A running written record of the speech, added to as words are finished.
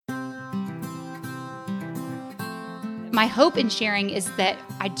my hope in sharing is that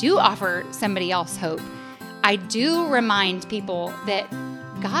I do offer somebody else hope. I do remind people that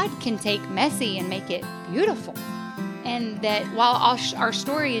God can take messy and make it beautiful. And that while our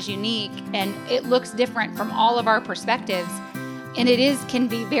story is unique and it looks different from all of our perspectives, and can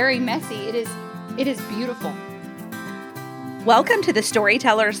be very messy, it is beautiful. Welcome to the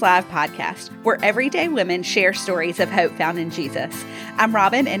Storytellers Live podcast, where everyday women share stories of hope found in Jesus. I'm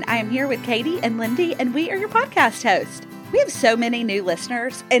Robin, and I am here with Katie and Lindy, and we are your podcast hosts. We have so many new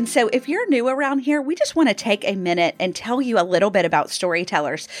listeners, and so if you're new around here, we just want to take a minute and tell you a little bit about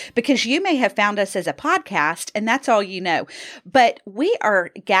Storytellers, because you may have found us as a podcast, and that's all you know. But we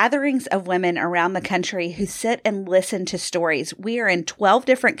are gatherings of women around the country who sit and listen to stories. We are in 12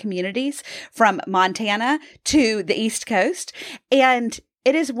 different communities, from Montana to the East Coast, and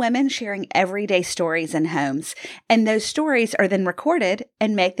it is women sharing everyday stories in homes, and those stories are then recorded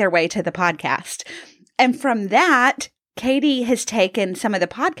and make their way to the podcast. And from that, Katie has taken some of the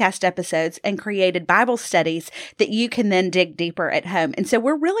podcast episodes and created Bible studies that you can then dig deeper at home. And so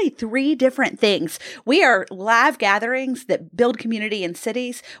we're really three different things. We are live gatherings that build community in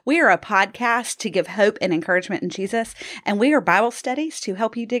cities. We are a podcast to give hope and encouragement in Jesus. And we are Bible studies to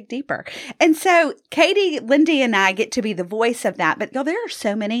help you dig deeper. And so Katie, Lindy, and I get to be the voice of that. But there are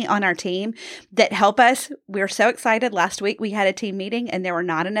so many on our team that help us. We're so excited. Last week we had a team meeting and there were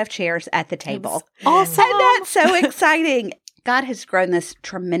not enough chairs at the table. Awesome. And that's so exciting. God has grown this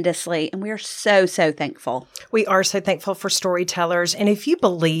tremendously, and we are so, so thankful. We are so thankful for Storytellers. And if you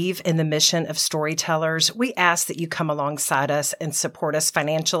believe in the mission of Storytellers, we ask that you come alongside us and support us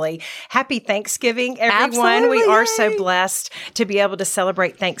financially. Happy Thanksgiving, everyone. Absolutely. We are so blessed to be able to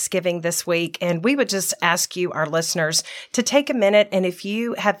celebrate Thanksgiving this week. And we would just ask you, our listeners, to take a minute. And if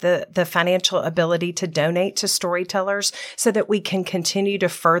you have the financial ability to donate to Storytellers so that we can continue to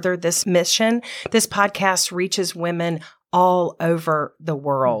further this mission, this podcast reaches women all over the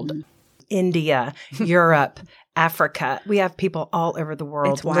world. India, Europe, Africa. We have people all over the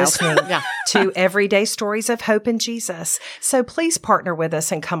world listening to everyday stories of hope in Jesus. So please partner with us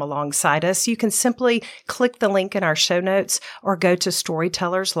and come alongside us. You can simply click the link in our show notes or go to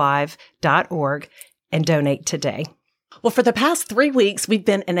storytellerslive.org and donate today. Well, for the past 3 weeks, we've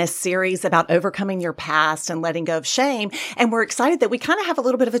been in a series about overcoming your past and letting go of shame. And we're excited that we kind of have a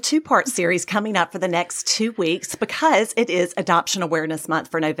little bit of a 2-part series coming up for the next 2 weeks because it is Adoption Awareness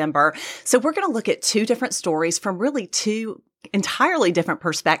Month for November. So we're going to look at 2 different stories from really 2 entirely different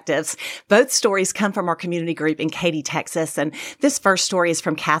perspectives. Both stories come from our community group in Katy, Texas. And this first story is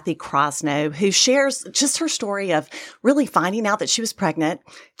from Kathy Krosno, who shares just her story of really finding out that she was pregnant,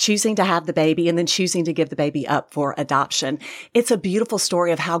 choosing to have the baby, and then choosing to give the baby up for adoption. It's a beautiful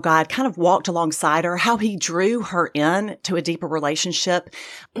story of how God kind of walked alongside her, how he drew her in to a deeper relationship.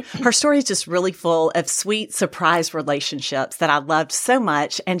 Her story is just really full of sweet surprise relationships that I loved so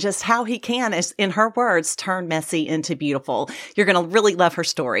much, and just how he can, as in her words, turn messy into beautiful. You're going to really love her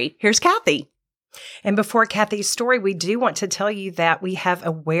story. Here's Kathy. And before Kathy's story, we do want to tell you that we have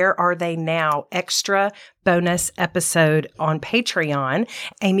a Where Are They Now extra bonus episode on Patreon.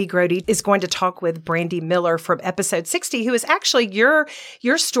 Amy Grody is going to talk with Brandy Miller from episode 60, who is actually your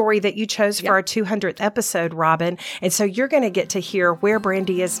story that you chose for our 200th episode, Robin. And so you're going to get to hear where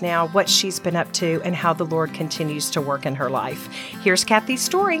Brandy is now, what she's been up to, and how the Lord continues to work in her life. Here's Kathy's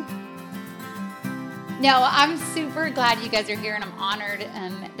story. No, I'm super glad you guys are here, and I'm honored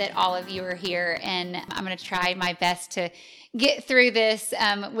that all of you are here. And I'm going to try my best to get through this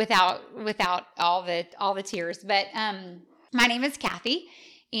without all the tears. But my name is Kathy,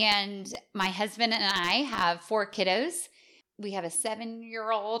 and my husband and I have 4 kiddos. We have a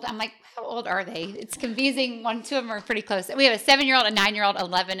 7-year-old. I'm like, how old are they? It's confusing. 2 of them are pretty close. We have a 7-year-old, a 9-year-old,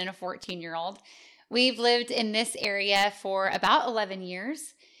 11, and a 14-year-old. We've lived in this area for about 11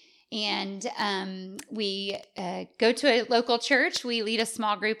 years. And we go to a local church. We lead a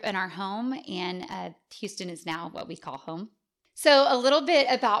small group in our home, and Houston is now what we call home. So a little bit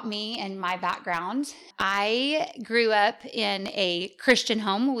about me and my background. I grew up in a Christian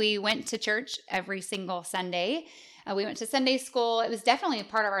home. We went to church every single Sunday. We went to Sunday school. It was definitely a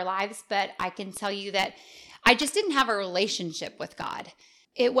part of our lives, but I can tell you that I just didn't have a relationship with God.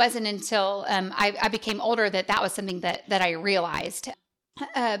 It wasn't until I became older that was something that I realized.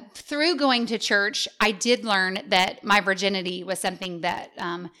 Through going to church, I did learn that my virginity was something that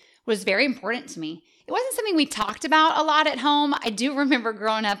was very important to me. It wasn't something we talked about a lot at home. I do remember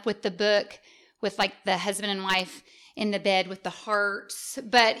growing up with the book with like the husband and wife in the bed with the hearts.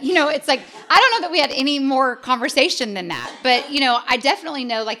 But, it's like, I don't know that we had any more conversation than that. But, I definitely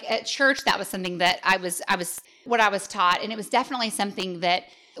know like at church, that was something that I was what I was taught. And it was definitely something that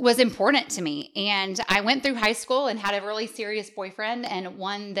was important to me. And I went through high school and had a really serious boyfriend, and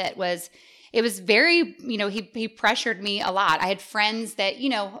one that it was very, he pressured me a lot. I had friends that,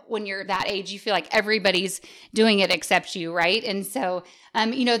 when you're that age, you feel like everybody's doing it except you, right? And so,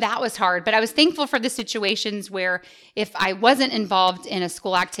 that was hard. But I was thankful for the situations where if I wasn't involved in a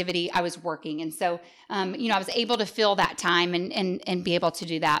school activity, I was working. And so, I was able to fill that time and be able to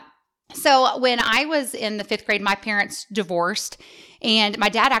do that. So when I was in the 5th grade, my parents divorced, and my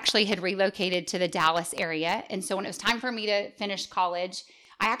dad actually had relocated to the Dallas area. And so when it was time for me to finish college,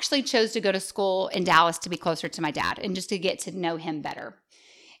 I actually chose to go to school in Dallas to be closer to my dad and just to get to know him better.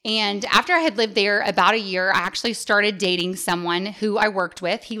 And after I had lived there about a year, I actually started dating someone who I worked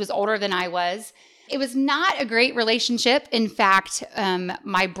with. He was older than I was. It was not a great relationship. In fact,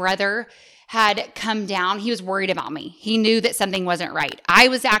 my brother had come down. He was worried about me. He knew that something wasn't right. I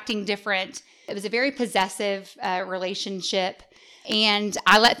was acting different. It was a very possessive relationship. And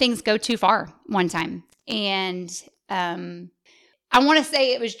I let things go too far one time. And I want to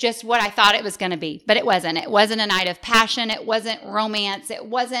say it was just what I thought it was going to be, but it wasn't. It wasn't a night of passion. It wasn't romance. It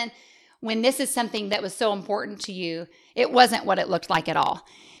wasn't when this is something that was so important to you. It wasn't what it looked like at all.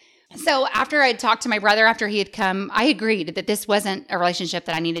 So after I talked to my brother, after he had come, I agreed that this wasn't a relationship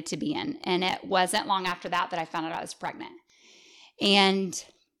that I needed to be in. And it wasn't long after that I found out I was pregnant. And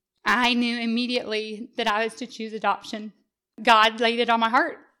I knew immediately that I was to choose adoption. God laid it on my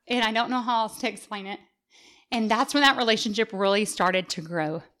heart, and I don't know how else to explain it. And that's when that relationship really started to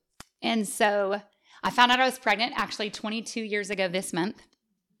grow. And so I found out I was pregnant actually 22 years ago this month.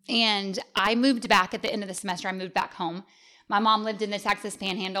 And I moved back at the end of the semester. I moved back home. My mom lived in the Texas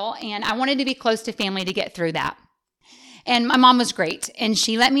Panhandle, and I wanted to be close to family to get through that. And my mom was great, and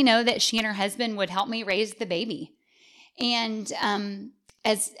she let me know that she and her husband would help me raise the baby. And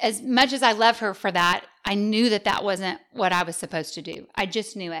as much as I love her for that, I knew that wasn't what I was supposed to do. I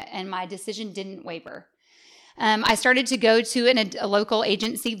just knew it, and my decision didn't waver. I started to go to a local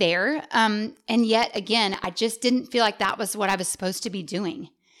agency there, and yet again, I just didn't feel like that was what I was supposed to be doing.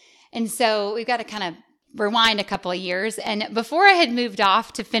 And so we've got to kind of rewind a couple of years. And before I had moved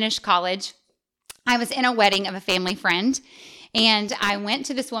off to finish college, I was in a wedding of a family friend, and I went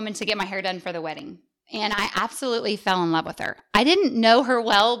to this woman to get my hair done for the wedding. And I absolutely fell in love with her. I didn't know her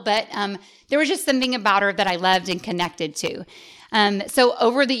well, but there was just something about her that I loved and connected to. So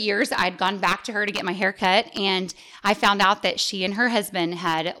over the years, I'd gone back to her to get my hair cut, and I found out that she and her husband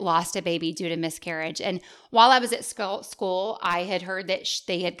had lost a baby due to miscarriage. And while I was at school, I had heard that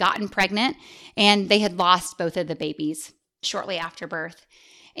they had gotten pregnant, and they had lost both of the babies shortly after birth.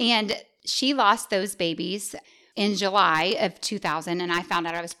 And she lost those babies in July of 2000, and I found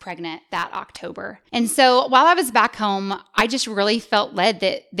out I was pregnant that October. And so while I was back home, I just really felt led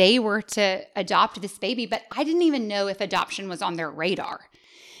that they were to adopt this baby, but I didn't even know if adoption was on their radar.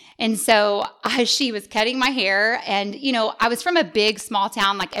 And so she was cutting my hair, and, I was from a big, small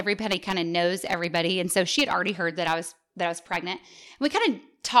town, like everybody kind of knows everybody. And so she had already heard that I was pregnant. We kind of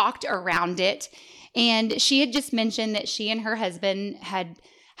talked around it, and she had just mentioned that she and her husband had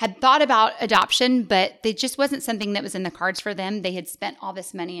thought about adoption, but it just wasn't something that was in the cards for them. They had spent all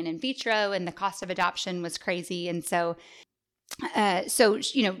this money in vitro, and the cost of adoption was crazy. And so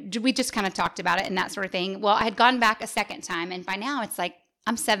we just kind of talked about it and that sort of thing. Well, I had gone back a second time, and by now it's like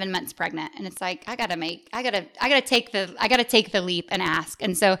I'm 7 months pregnant, and it's like I gotta take the leap and ask.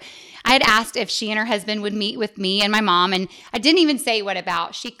 And so I had asked if she and her husband would meet with me and my mom, and I didn't even say what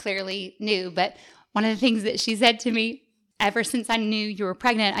about. She clearly knew, but one of the things that she said to me, ever since I knew you were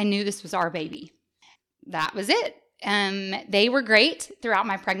pregnant, I knew this was our baby. That was it. They were great throughout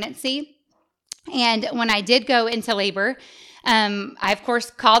my pregnancy. And when I did go into labor, I, of course,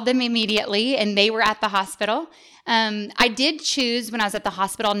 called them immediately, and they were at the hospital. I did choose when I was at the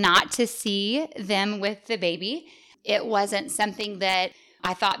hospital not to see them with the baby. It wasn't something that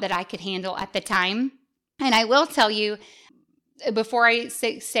I thought that I could handle at the time. And I will tell you, before I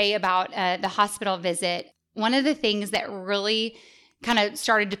say about the hospital visit, one of the things that really kind of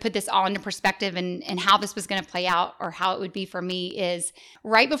started to put this all into perspective and how this was going to play out, or how it would be for me, is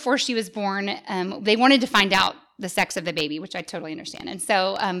right before she was born, they wanted to find out the sex of the baby, which I totally understand. And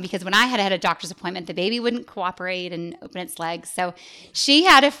so because when I had a doctor's appointment, the baby wouldn't cooperate and open its legs. So she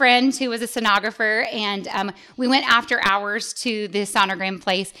had a friend who was a sonographer, and we went after hours to the sonogram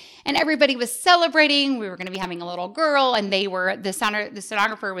place, and everybody was celebrating. We were going to be having a little girl, and the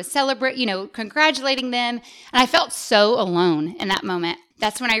sonographer was congratulating them. And I felt so alone in that moment.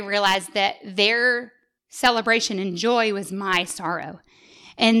 That's when I realized that their celebration and joy was my sorrow.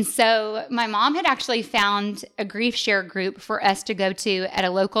 And so my mom had actually found a grief share group for us to go to at a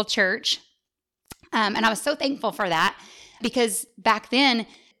local church. And I was so thankful for that, because back then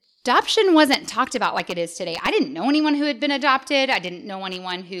adoption wasn't talked about like it is today. I didn't know anyone who had been adopted. I didn't know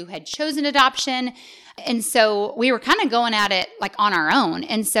anyone who had chosen adoption. And so we were kind of going at it like on our own.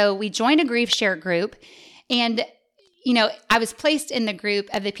 And so we joined a grief share group. And, I was placed in the group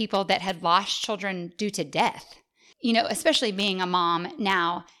of the people that had lost children due to death. Especially being a mom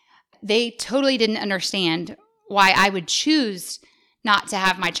now, they totally didn't understand why I would choose not to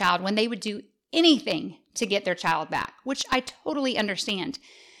have my child when they would do anything to get their child back, which I totally understand.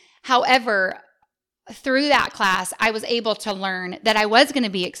 However, through that class, I was able to learn that I was going to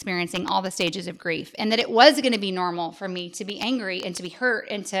be experiencing all the stages of grief and that it was going to be normal for me to be angry and to be hurt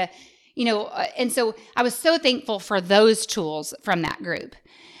and to, and so I was so thankful for those tools from that group.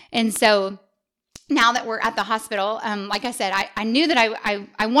 And so now that we're at the hospital, like I said, I knew that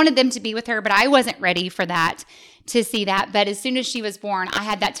I wanted them to be with her, but I wasn't ready for that, to see that. But as soon as she was born, I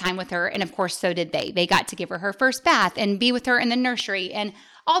had that time with her. And of course, so did they. They got to give her first bath and be with her in the nursery and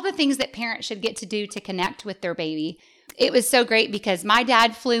all the things that parents should get to do to connect with their baby. It was so great because my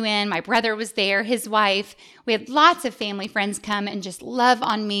dad flew in, my brother was there, his wife. We had lots of family friends come and just love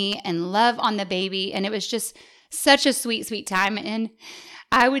on me and love on the baby. And it was just such a sweet, sweet time. And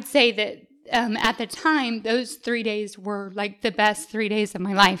I would say that at the time, those 3 days were like the best 3 days of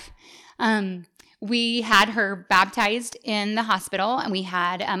my life. We had her baptized in the hospital, and we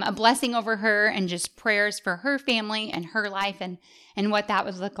had a blessing over her and just prayers for her family and her life and what that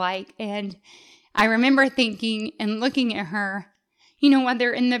would look like. And I remember thinking and looking at her, while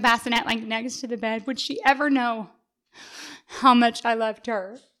they're in the bassinet like next to the bed, would she ever know how much I loved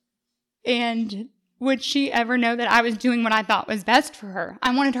her? And would she ever know that I was doing what I thought was best for her?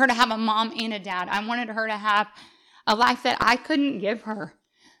 I wanted her to have a mom and a dad. I wanted her to have a life that I couldn't give her.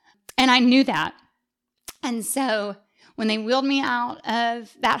 And I knew that. And so when they wheeled me out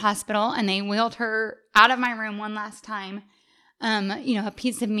of that hospital and they wheeled her out of my room one last time, a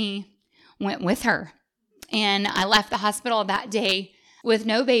piece of me went with her. And I left the hospital that day with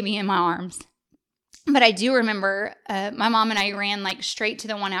no baby in my arms. But I do remember my mom and I ran like straight to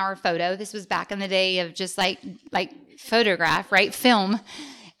the 1 hour photo. This was back in the day of just like photograph, right? Film.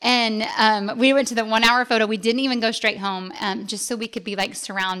 And we went to the 1 hour photo. We didn't even go straight home just so we could be like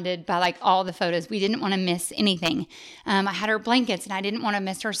surrounded by like all the photos. We didn't want to miss anything. I had her blankets and I didn't want to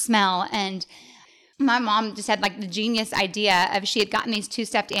miss her smell. And my mom just had like the genius idea of she had gotten these 2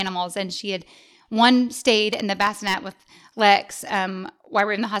 stuffed animals and one stayed in the bassinet with Lex while we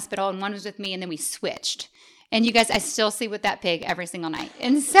were in the hospital and one was with me and then we switched. And you guys, I still sleep with that pig every single night.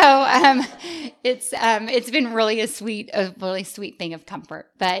 And so it's been really a really sweet thing of comfort.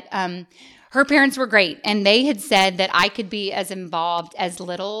 But her parents were great. And they had said that I could be as involved as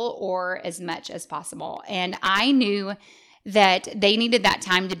little or as much as possible. And I knew that they needed that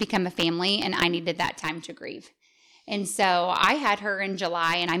time to become a family and I needed that time to grieve. And so I had her in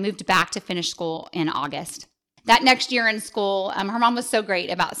July and I moved back to finish school in August. That next year in school, her mom was so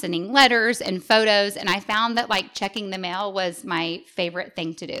great about sending letters and photos, and I found that like checking the mail was my favorite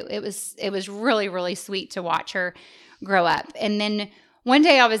thing to do. It was really, really sweet to watch her grow up. And then one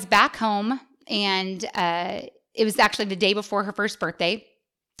day I was back home, and it was actually the day before her first birthday.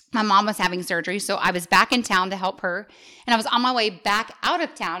 My mom was having surgery, so I was back in town to help her, and I was on my way back out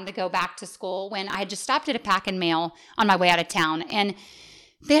of town to go back to school when I had just stopped at a pack and mail on my way out of town, and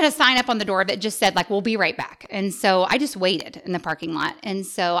they had a sign up on the door that just said like, we'll be right back. And so I just waited in the parking lot. And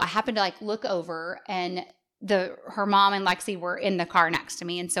so I happened to like look over and her mom and Lexi were in the car next to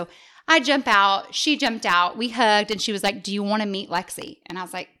me. And so I jump out, she jumped out, we hugged and she was like, do you want to meet Lexi? And I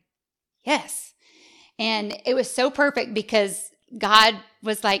was like, yes. And it was so perfect because God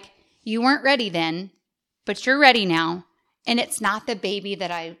was like, you weren't ready then, but you're ready now. And it's not the baby that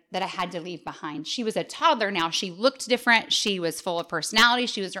I had to leave behind. She was a toddler now. She looked different. She was full of personality.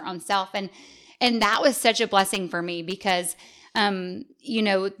 She was her own self. And that was such a blessing for me because,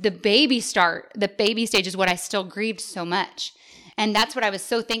 the baby stage is what I still grieved so much. And that's what I was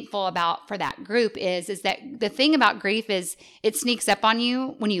so thankful about for that group is that the thing about grief is it sneaks up on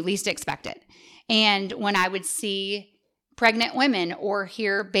you when you least expect it. And when I would see pregnant women or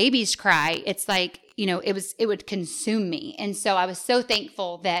hear babies cry, it's like, it would consume me. And so I was so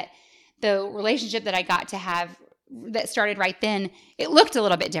thankful that the relationship that I got to have that started right then, it looked a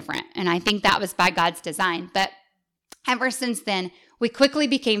little bit different. And I think that was by God's design. But ever since then, we quickly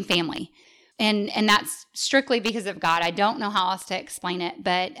became family. And that's strictly because of God. I don't know how else to explain it.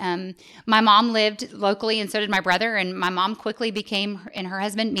 But my mom lived locally and so did my brother. And my mom quickly became, and her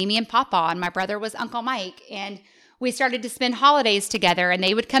husband, Mimi and Papa. And my brother was Uncle Mike. And we started to spend holidays together and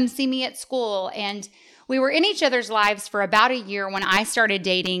they would come see me at school. And we were in each other's lives for about a year when I started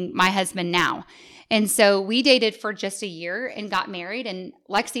dating my husband now. And so we dated for just a year and got married. And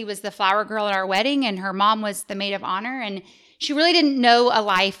Lexi was the flower girl at our wedding, and her mom was the maid of honor. And she really didn't know a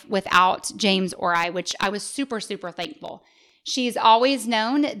life without James or I, which I was super, super thankful. She's always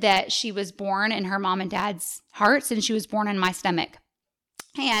known that she was born in her mom and dad's hearts, and she was born in my stomach.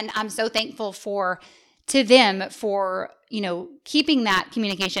 And I'm so thankful to them for, keeping that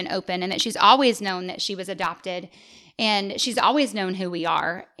communication open, and that she's always known that she was adopted, and she's always known who we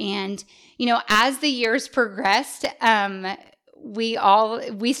are. And, as the years progressed,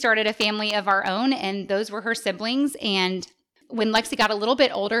 we started a family of our own, and those were her siblings. And when Lexi got a little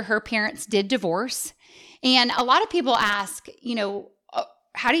bit older, her parents did divorce. And a lot of people ask,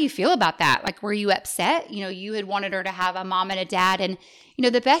 how do you feel about that? Like, were you upset? You had wanted her to have a mom and a dad. And,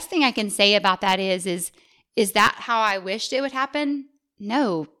 the best thing I can say about that is that how I wished it would happen?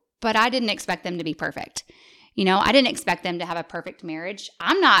 No, but I didn't expect them to be perfect. I didn't expect them to have a perfect marriage.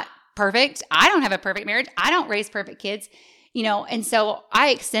 I'm not perfect. I don't have a perfect marriage. I don't raise perfect kids. And so I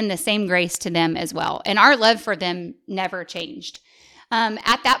extend the same grace to them as well. And our love for them never changed.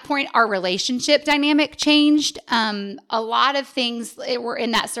 At that point, our relationship dynamic changed. A lot of things were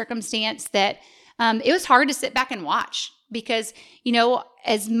in that circumstance that it was hard to sit back and watch because,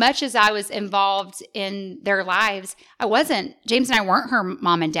 as much as I was involved in their lives, James and I weren't her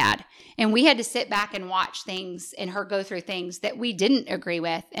mom and dad. And we had to sit back and watch things and her go through things that we didn't agree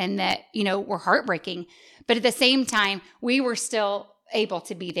with and that, were heartbreaking. But at the same time, we were still able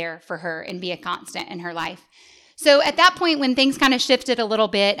to be there for her and be a constant in her life. So at that point, when things kind of shifted a little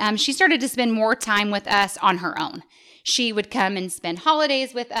bit, she started to spend more time with us on her own. She would come and spend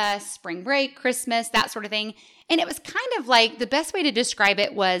holidays with us, spring break, Christmas, that sort of thing. And it was kind of like, the best way to describe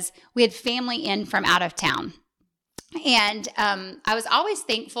it was we had family in from out of town. And I was always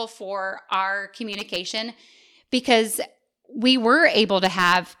thankful for our communication because we were able to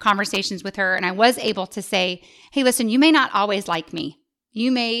have conversations with her. And I was able to say, hey, listen, you may not always like me.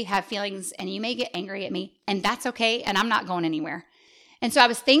 You may have feelings and you may get angry at me, and that's okay. And I'm not going anywhere. And so I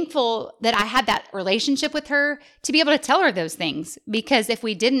was thankful that I had that relationship with her to be able to tell her those things, because if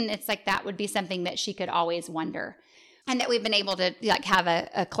we didn't, it's like that would be something that she could always wonder, and that we've been able to have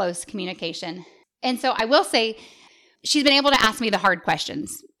a close communication. And so I will say she's been able to ask me the hard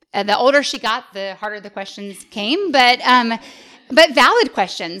questions. The older she got, the harder the questions came, but valid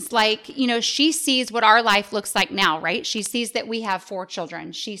questions. Like, she sees what our life looks like now, right? She sees that we have 4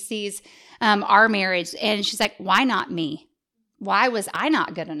 children. She sees our marriage, and she's like, why not me? Why was I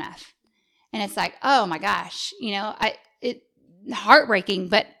not good enough? And it's like, oh my gosh, it heartbreaking,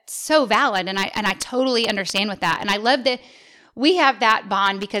 but so valid. And I totally understand with that. And I love that we have that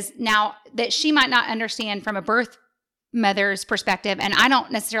bond, because now that she might not understand from a birth mother's perspective, and I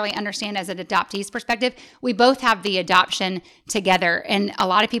don't necessarily understand as an adoptee's perspective, we both have the adoption together, and a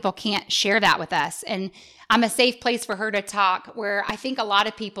lot of people can't share that with us. And I'm a safe place for her to talk, where I think a lot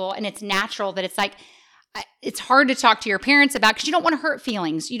of people, and it's natural that it's like, it's hard to talk to your parents about, because you don't want to hurt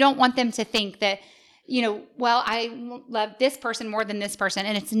feelings. You don't want them to think that, well, I love this person more than this person.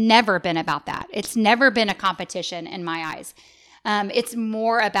 And it's never been about that. It's never been a competition in my eyes. It's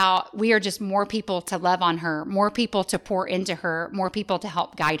more about, we are just more people to love on her, more people to pour into her, more people to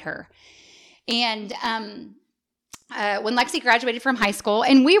help guide her. And when Lexi graduated from high school,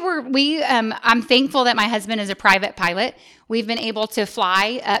 and I'm thankful that my husband is a private pilot. We've been able to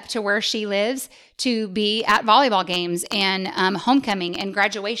fly up to where she lives to be at volleyball games and homecoming and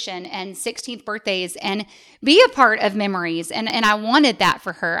graduation and 16th birthdays and be a part of memories. And I wanted that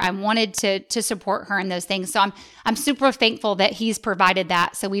for her. I wanted to support her in those things. So I'm super thankful that he's provided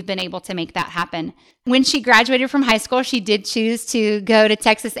that. So we've been able to make that happen. When she graduated from high school, she did choose to go to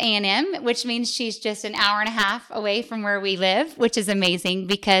Texas A&M, which means she's just an hour and a half away from where we live, which is amazing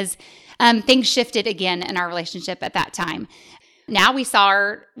because things shifted again in our relationship at that time. Now we saw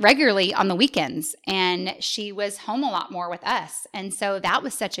her regularly on the weekends, and she was home a lot more with us. And so that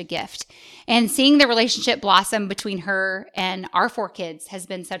was such a gift. And seeing the relationship blossom between her and our 4 kids has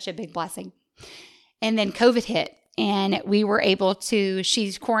been such a big blessing. And then COVID hit, and we were able to,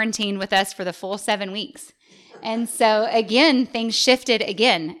 she's quarantined with us for the full 7 weeks. And so again, things shifted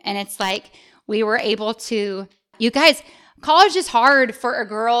again. And it's like we were able to, you guys, college is hard for a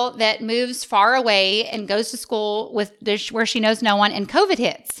girl that moves far away and goes to school where she knows no one, and COVID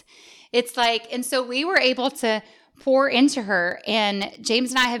hits. It's like, and so we were able to pour into her, and James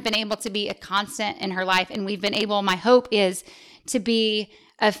and I have been able to be a constant in her life. And we've been able, my hope is to be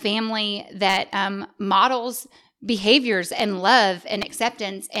a family that models behaviors and love and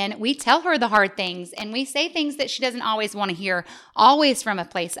acceptance. And we tell her the hard things, and we say things that she doesn't always want to hear, always from a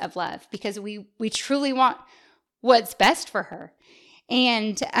place of love, because we truly want what's best for her.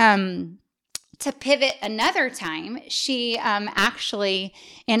 And to pivot another time, she actually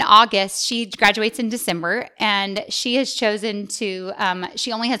in August, she graduates in December, and she has chosen to,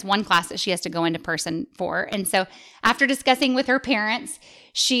 she only has one class that she has to go into person for. And so after discussing with her parents,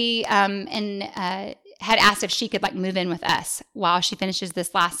 she had asked if she could like move in with us while she finishes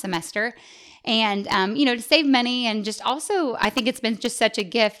this last semester. And, to save money, and just also, I think it's been just such a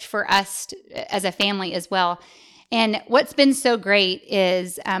gift for us as a family as well. And what's been so great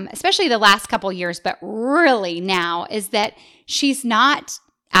is, especially the last couple years, but really now, is that she's not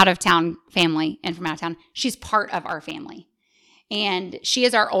out of town family and from out of town. She's part of our family. And she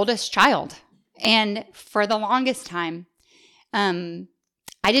is our oldest child. And for the longest time, I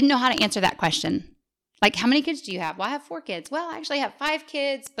didn't know how to answer that question. Like, how many kids do you have? Well, I have 4 kids. Well, I actually have 5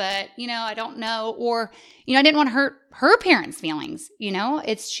 kids, but, I don't know. Or, I didn't want to hurt her parents' feelings.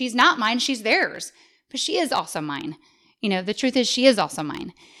 She's not mine, she's theirs. But she is also mine. The truth is she is also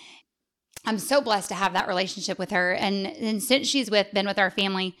mine. I'm so blessed to have that relationship with her. And since she's been with our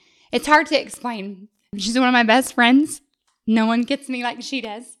family, it's hard to explain. She's one of my best friends. No one gets me like she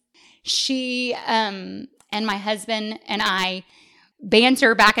does. She and my husband and I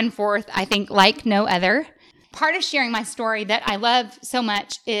banter back and forth, I think, like no other. Part of sharing my story that I love so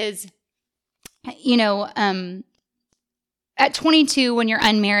much is, at 22, when you're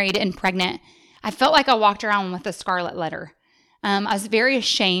unmarried and pregnant, I felt like I walked around with a scarlet letter. I was very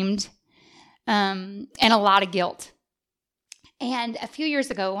ashamed and a lot of guilt. And a few years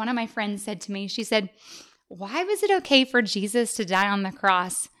ago, one of my friends said to me, she said, why was it okay for Jesus to die on the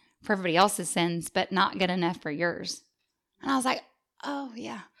cross for everybody else's sins, but not good enough for yours? And I was like, oh,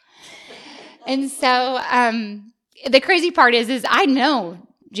 yeah. And so the crazy part is I know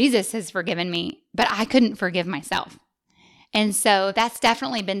Jesus has forgiven me, but I couldn't forgive myself. And so that's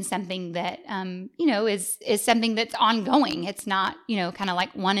definitely been something that, is something that's ongoing. It's not, kind of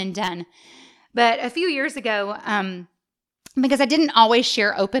like one and done. But a few years ago, because I didn't always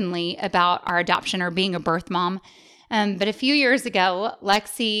share openly about our adoption or being a birth mom, but a few years ago,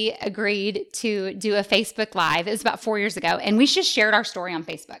 Lexi agreed to do a Facebook Live. It was about 4 years ago. And we just shared our story on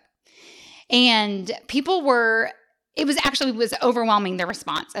Facebook. And it was overwhelming, the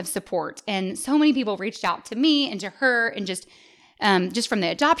response of support. And so many people reached out to me and to her, and just from the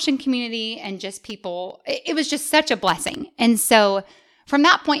adoption community, and just people. It was just such a blessing. And so from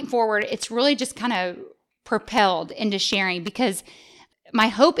that point forward, it's really just kind of propelled into sharing, because my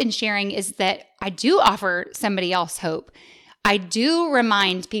hope in sharing is that I do offer somebody else hope. I do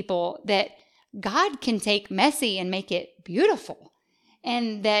remind people that God can take messy and make it beautiful.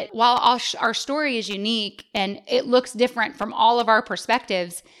 And that while our story is unique and it looks different from all of our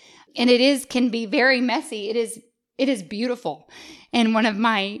perspectives, and can be very messy, it is beautiful. And one of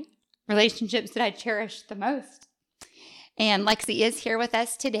my relationships that I cherish the most. And Lexi is here with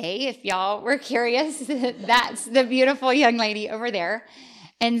us today. If y'all were curious, that's the beautiful young lady over there.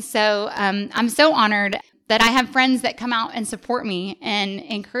 And so I'm so honored that I have friends that come out and support me and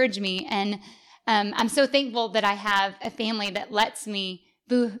encourage me. And I'm so thankful that I have a family that lets me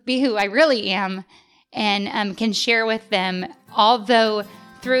be who I really am, and can share with them, although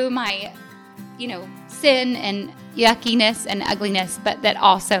through my, sin and yuckiness and ugliness, but that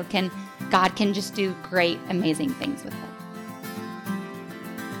also God can just do great, amazing things with it.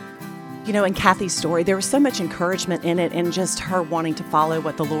 In Kathy's story, there was so much encouragement in it, and just her wanting to follow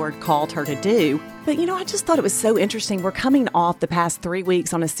what the Lord called her to do. But, I just thought it was so interesting. We're coming off the past 3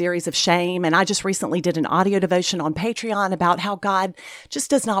 weeks on a series of shame, and I just recently did an audio devotion on Patreon about how God just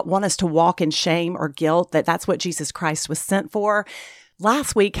does not want us to walk in shame or guilt, that's what Jesus Christ was sent for.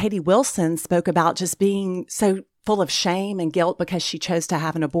 Last week, Katie Wilson spoke about just being so full of shame and guilt because she chose to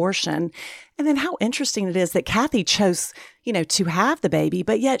have an abortion. And then how interesting it is that Kathy chose, to have the baby,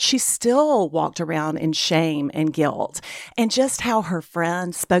 but yet she still walked around in shame and guilt. And just how her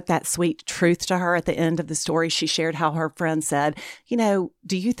friend spoke that sweet truth to her at the end of the story. She shared how her friend said,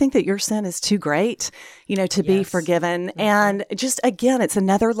 do you think that your sin is too great, to be forgiven? Mm-hmm. And just, again, it's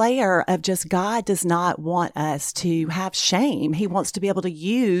another layer of just God does not want us to have shame. He wants to be able to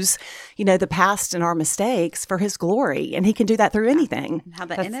use, the past and our mistakes for his glory. And he can do that through anything. And how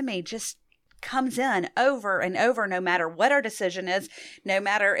the enemy just comes in over and over, no matter what our decision is, no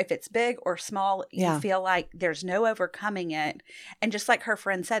matter if it's big or small, you feel like there's no overcoming it. And just like her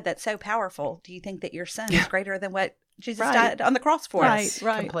friend said, that's so powerful. Do you think that your sin is greater than what Jesus Right. died on the cross for us.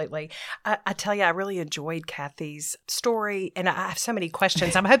 Right. Completely. I tell you, I really enjoyed Kathy's story, and I have so many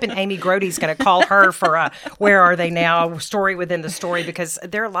questions. I'm hoping Amy Grody's going to call her for a "Where Are They Now?" story within the story, because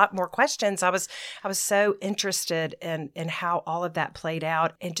there are a lot more questions. I was so interested in how all of that played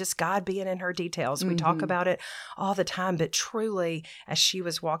out, and just God being in her details. We talk about it all the time, but truly, as she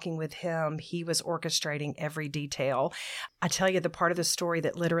was walking with Him, He was orchestrating every detail. I tell you, the part of the story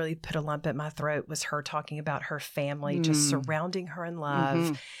that literally put a lump in my throat was her talking about her family just surrounding her in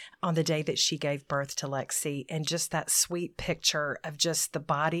love on the day that she gave birth to Lexi, and just that sweet picture of just the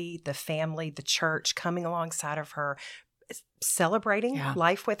body, the family, the church coming alongside of her, celebrating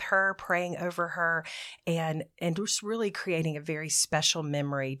life with her, praying over her, and just really creating a very special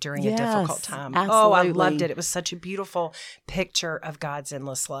memory during a difficult time. Absolutely. Oh, I loved it. It was such a beautiful picture of God's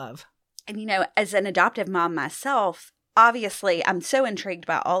endless love. And, as an adoptive mom myself, obviously, I'm so intrigued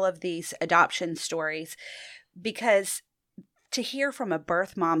by all of these adoption stories, because to hear from a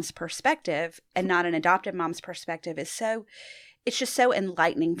birth mom's perspective and not an adoptive mom's perspective it's just so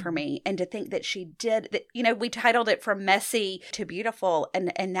enlightening for me. And to think that she did that, we titled it From Messy to Beautiful.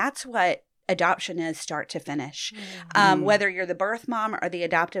 And that's what adoption is, start to finish. Whether you're the birth mom or the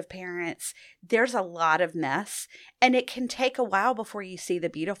adoptive parents, there's a lot of mess, and it can take a while before you see the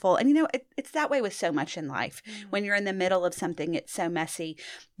beautiful. And it's that way with so much in life. When you're in the middle of something, it's so messy.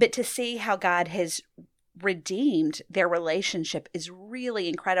 But to see how God has redeemed their relationship is really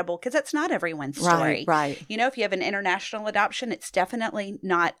incredible, because that's not everyone's story. Right. If you have an international adoption, it's definitely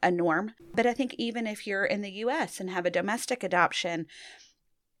not a norm. But I think even if you're in the U.S. and have a domestic adoption,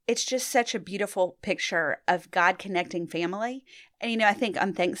 it's just such a beautiful picture of God connecting family. And, I think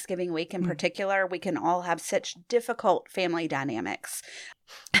on Thanksgiving week in particular, we can all have such difficult family dynamics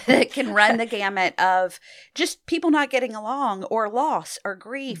that can run the gamut of just people not getting along, or loss, or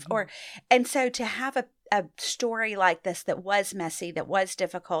grief, and so to have a story like this that was messy, that was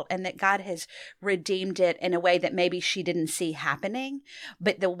difficult, and that God has redeemed it in a way that maybe she didn't see happening,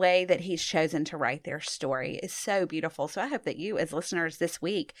 but the way that He's chosen to write their story is so beautiful. So I hope that you, as listeners this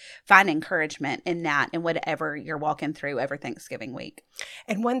week, find encouragement in that, in whatever you're walking through over Thanksgiving week.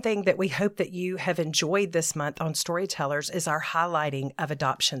 And one thing that we hope that you have enjoyed this month on Storytellers is our highlighting of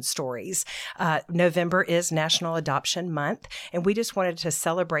adoption stories. November is National Adoption Month, and we just wanted to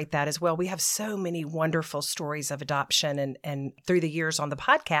celebrate that as well. We have so many wonderful stories of adoption and through the years on the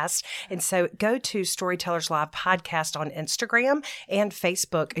podcast. And so go to Storytellers Live Podcast on Instagram and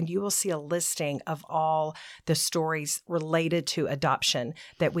Facebook, and you will see a listing of all the stories related to adoption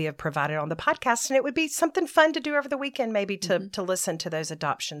that we have provided on the podcast. And it would be something fun to do over the weekend, maybe to listen to those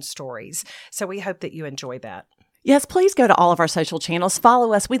adoption stories. So we hope that you enjoy that. Yes, please go to all of our social channels.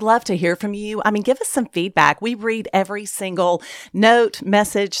 Follow us. We'd love to hear from you. Give us some feedback. We read every single note,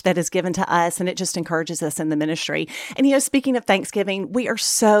 message that is given to us, and it just encourages us in the ministry. And, speaking of Thanksgiving, we are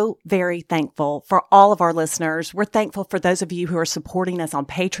so very thankful for all of our listeners. We're thankful for those of you who are supporting us on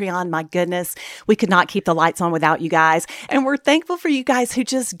Patreon. My goodness, we could not keep the lights on without you guys. And we're thankful for you guys who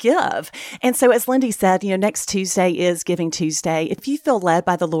just give. And so, as Lindy said, next Tuesday is Giving Tuesday. If you feel led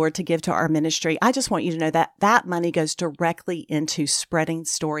by the Lord to give to our ministry, I just want you to know that money goes directly into spreading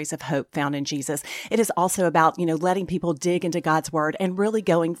stories of hope found in Jesus. It is also about, letting people dig into God's word and really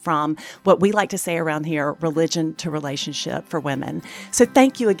going from what we like to say around here, religion to relationship for women. So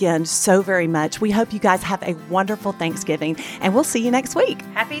thank you again so very much. We hope you guys have a wonderful Thanksgiving, and we'll see you next week.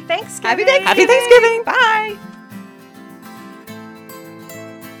 Happy Thanksgiving. Happy Thanksgiving. Bye.